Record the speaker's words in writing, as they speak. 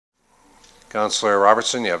Councillor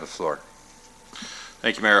Robertson, you have the floor.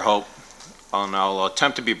 Thank you, Mayor Hope. I'll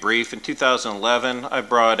attempt to be brief. In 2011, I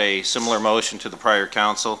brought a similar motion to the prior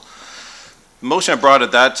council. The motion I brought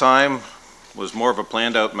at that time was more of a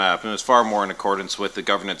planned out map, and it was far more in accordance with the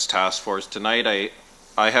governance task force. Tonight,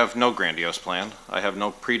 I have no grandiose plan. I have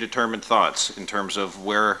no predetermined thoughts in terms of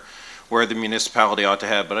where the municipality ought to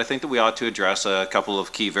head, but I think that we ought to address a couple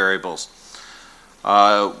of key variables.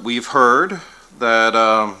 We've heard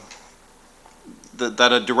that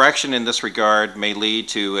that a direction in this regard may lead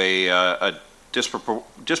to a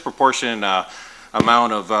disproportionate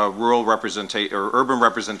amount of rural representation or urban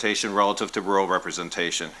representation relative to rural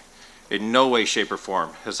representation. In no way, shape, or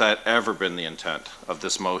form has that ever been the intent of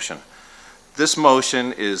this motion. This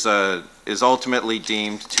motion is ultimately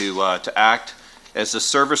deemed to act as the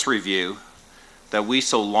service review that we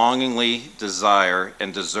so longingly desire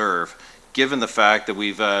and deserve, given the fact that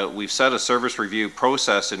we've set a service review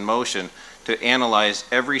process in motion to analyze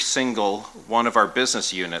every single one of our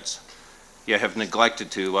business units, yet have neglected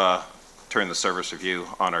to turn the service review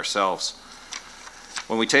on ourselves.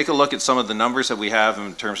 When we take a look at some of the numbers that we have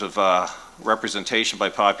in terms of representation by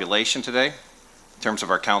population today, in terms of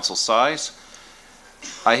our council size,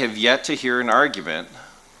 I have yet to hear an argument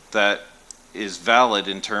that is valid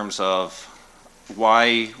in terms of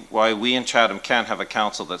why we in Chatham-Kent have a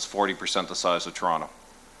council that's 40% the size of Toronto.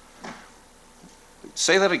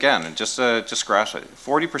 Say that again and just scratch it.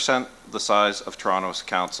 40% the size of Toronto's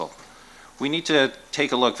council. We need to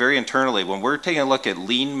take a look very internally when we're taking a look at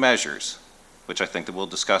lean measures, which I think that we'll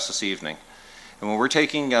discuss this evening, and when we're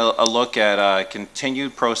taking a look at a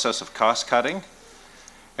continued process of cost cutting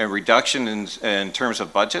and reduction in terms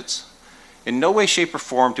of budgets. In no way, shape, or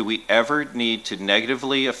form do we ever need to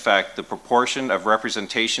negatively affect the proportion of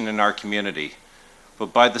representation in our community.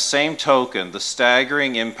 But by the same token, the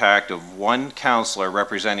staggering impact of one councillor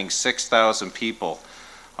representing 6,000 people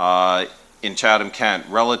in Chatham-Kent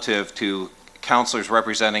relative to councillors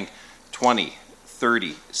representing 20,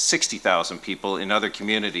 30, 60,000 people in other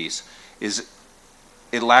communities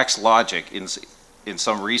it lacks logic in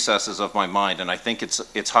some recesses of my mind, and I think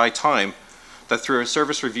it's high time that through a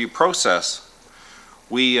service review process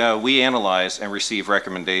we analyze and receive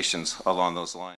recommendations along those lines.